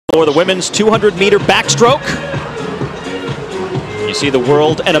For the women's 200-meter backstroke, you see the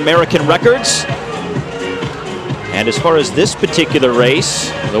world and American records. And as far as this particular race,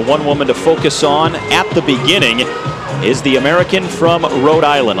 the one woman to focus on at the beginning is the American from Rhode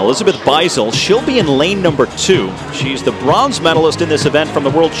Island, Elizabeth Beisel. She'll be in lane number 2. She's the bronze medalist in this event from the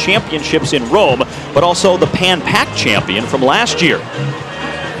World Championships in Rome, but also the Pan Pac champion from last year.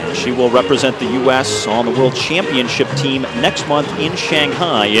 She will represent the U.S. on the World Championship team next month in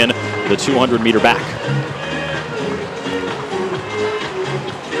Shanghai in the 200-meter back.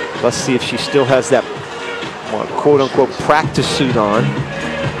 Let's see if she still has that quote-unquote practice suit on.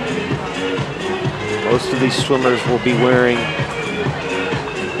 Most of these swimmers will be wearing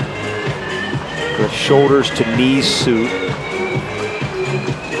the shoulders to knees suit.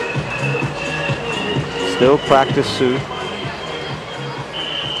 Still practice suit.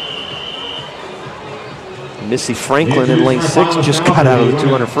 Missy Franklin in lane 6 just got out of the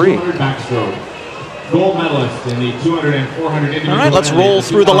 200 free. Gold medalist in the 200 and 400 individual. All right, let's roll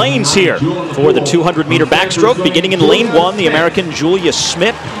through the lanes here for the 200-meter backstroke. Beginning in lane 1, the American Julia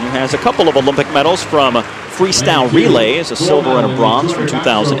Smith, who has a couple of Olympic medals from freestyle relays, a silver and a bronze from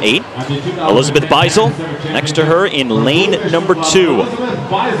 2008. Elizabeth Beisel next to her in lane number 2.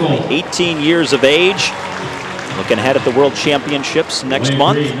 18 years of age. Looking ahead at the World Championships next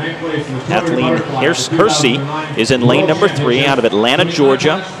month. Kathleen Hersey is in lane number 3 out of Atlanta,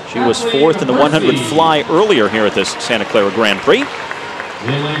 Georgia. She was 4th in the 100 fly earlier here at this Santa Clara Grand Prix.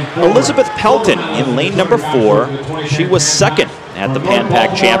 Elizabeth Pelton in lane number 4. She was 2nd at the Pan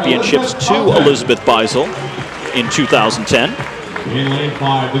Pac Championships to Elizabeth Beisel in 2010.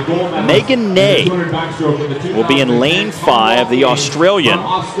 Megan Ney will be in lane 5, the Australian.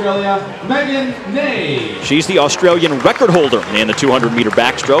 She's the Australian record holder in the 200-meter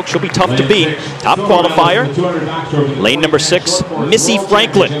backstroke. She'll be tough to beat. Top qualifier. Lane number 6, Missy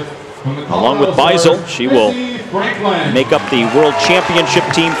Franklin. Along with Beisel, she will make up the World Championship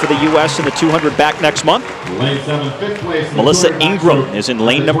team for the U.S. in the 200 back next month. Melissa Ingram is in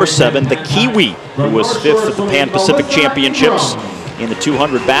lane number 7, the Kiwi, who was 5th at the Pan Pacific Championships in the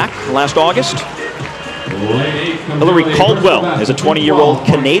 200 back last August. Hillary Caldwell is a 20-year-old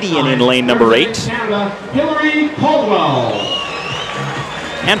Canadian in lane number 8. Hillary Caldwell.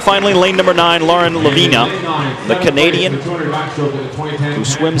 And finally, lane number 9, Lauren Lavina, the Canadian who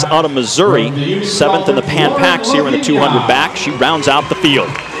swims out of Missouri, 7th in the Pan Pacs here in the 200 back. She rounds out the field.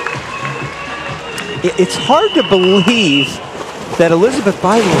 It's hard to believe that Elizabeth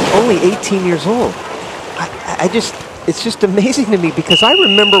Beisel is only 18 years old. It's just amazing to me because I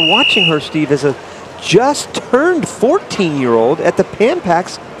remember watching her, Steve, as a just turned 14-year-old at the Pan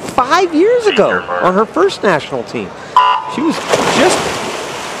Pacs 5 years ago on her first national team. She was just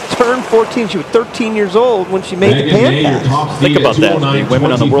turned 14. She was 13 years old when she made the Pan Pacs. Think about that. The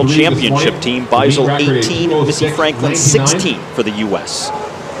women on the World Championship team, Beisel 18, Missy Franklin 16 for the U.S.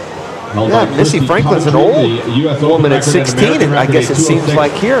 Yeah, Missy Franklin's an old woman at 16, and I guess it seems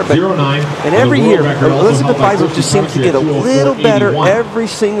like here. But and every year, Elizabeth Beisel just seems to get a little better every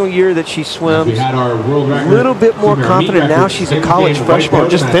single year that she swims. A little bit more confident. Now she's a college freshman,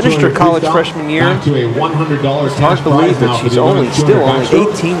 just finished her college freshman year. It's hard to believe that she's still only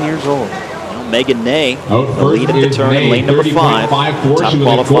 18 years old. Megan Ney, the lead at the turn in lane number 5. Top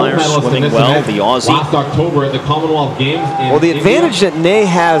qualifier, swimming well, the Aussie. Last October at the Commonwealth Games. Well, the advantage that Ney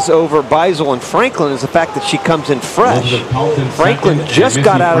has over Beisel and Franklin is the fact that she comes in fresh. Franklin just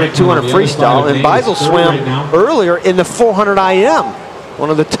got out of the 200 freestyle, and Beisel swam earlier in the 400 IM, one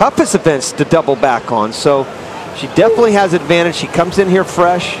of the toughest events to double back on. So she definitely has advantage. She comes in here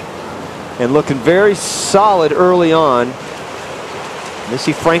fresh and looking very solid early on.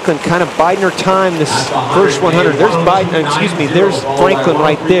 Missy Franklin kind of biding her time this first 100. There's Franklin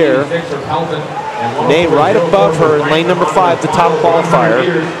right there. Ney right above her in lane number 5, the top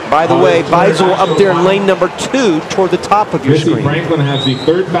qualifier. By the way, Beisel up there in lane number 2 toward the top of your screen. Franklin has the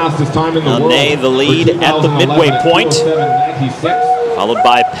 3rd fastest time in the world. Ney the lead at the midway point, followed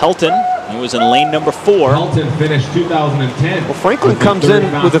by Pelton, who was in lane number 4. Pelton finished 2010. Well, Franklin comes in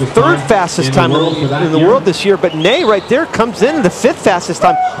with the 3rd fastest time in the world this year, but Ney right there comes in the 5th fastest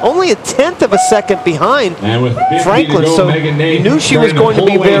time, only a 1/10 of a second behind Franklin. So you knew she was going to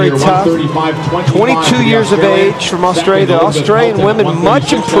be very tough. 22 years of age from Australia. The Australian women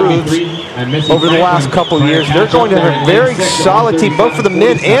much improved over the last couple of years. They're going to have a very solid team, both for the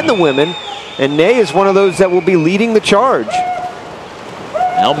men and the women. And Ney is one of those that will be leading the charge.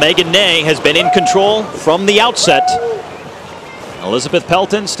 Now Megan Ney has been in control from the outset. Elizabeth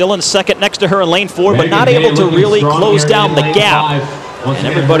Pelton still in 2nd next to her in lane 4, but not able to really close down the gap And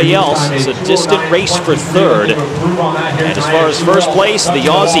everybody else is a distant race for third. And as far as first place, the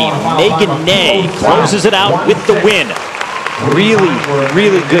Aussie Megan Ney closes it out with the win. Really,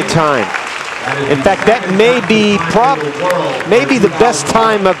 really good time. In fact, that may be the best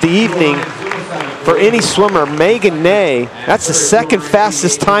time of the evening for any swimmer. Megan Ney, that's the second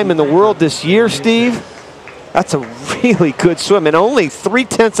fastest time in the world this year, Steve. That's a really good swim, and only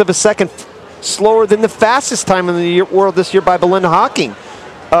 0.3 of a second slower than the fastest time in the world this year by Belinda Hawking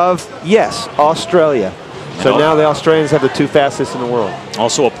of, yes, Australia. So now the Australians have the 2 fastest in the world.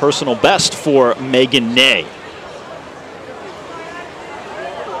 Also a personal best for Megan Ney.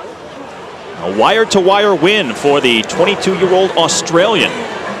 A wire-to-wire win for the 22-year-old Australian.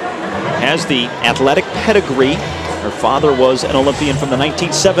 Has the athletic pedigree. Her father was an Olympian from the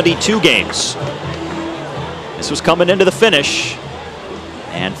 1972 games. This was coming into the finish.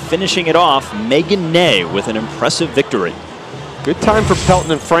 And finishing it off, Megan Ney with an impressive victory. Good time for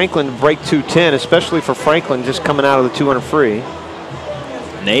Pelton and Franklin to break 2:10, especially for Franklin just coming out of the 200 free.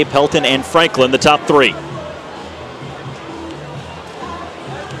 Ney, Pelton, and Franklin, the top 3.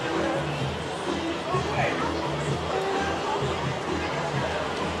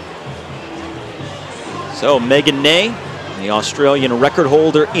 So Megan Ney, the Australian record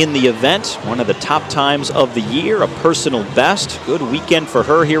holder in the event, one of the top times of the year, a personal best. Good weekend for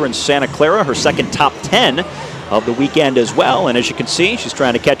her here in Santa Clara, her second top 10 of the weekend as well. And as you can see, she's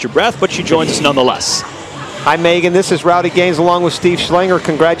trying to catch her breath, but she joins us nonetheless. Hi, Megan. This is Rowdy Gaines along with Steve Schlanger.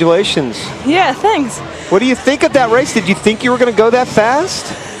 Congratulations. Yeah, thanks. What do you think of that race? Did you think you were going to go that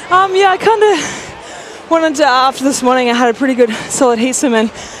fast? Yeah, I kind of wanted to, after this morning, I had a pretty good solid heat swim, and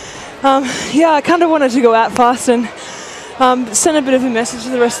yeah, I kind of wanted to go out fast and send a bit of a message to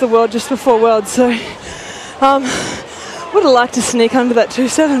the rest of the world just before Worlds. So would have liked to sneak under that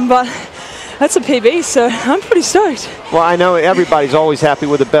 2.7, but that's a PB, so I'm pretty stoked. Well, I know everybody's always happy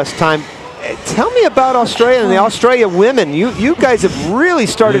with the best time. Tell me about Australia and the Australia women. You guys have really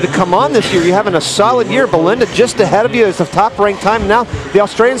started to come on this year. You're having a solid year. Belinda just ahead of you as the top-ranked time. Now the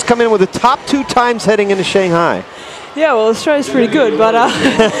Australians come in with the top 2 times heading into Shanghai. Yeah, well, Australia's pretty good, but yeah,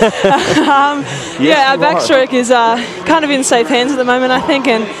 our backstroke is kind of in safe hands at the moment, I think,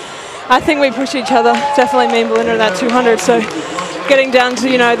 and I think we push each other. Definitely me and Belinda in that 200. So getting down to,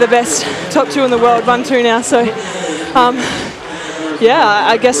 you know, the best top 2 in the world, 1-2 now. So yeah,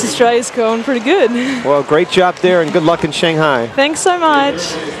 I guess Australia's going pretty good. Well, great job there, and good luck in Shanghai. Thanks so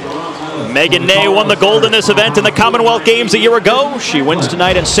much. Megan Ney won the gold in this event in the Commonwealth Games a year ago. She wins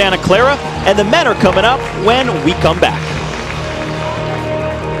tonight in Santa Clara, and the men are coming up when we come back.